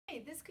Hi,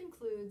 this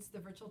concludes the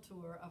virtual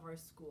tour of our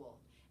school.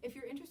 If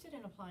you're interested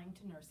in applying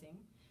to nursing,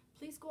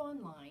 please go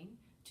online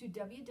to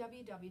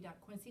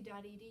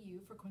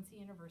www.quincy.edu for Quincy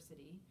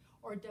University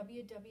or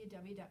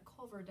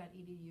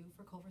www.culver.edu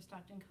for Culver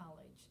Stockton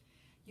College.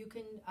 You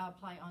can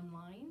apply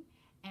online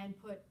and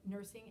put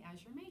nursing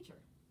as your major.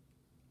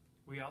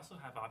 We also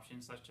have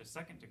options such as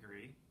second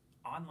degree,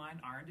 online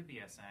RN to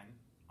BSN,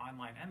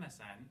 online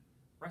MSN,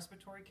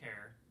 respiratory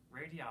care,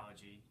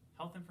 radiology,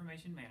 health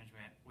information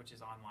management, which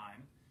is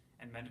online,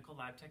 and medical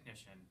lab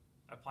technician.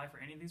 Apply for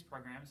any of these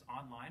programs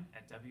online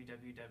at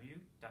www.brcn.edu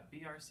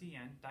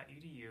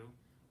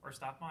or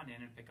stop on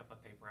in and pick up a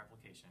paper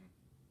application.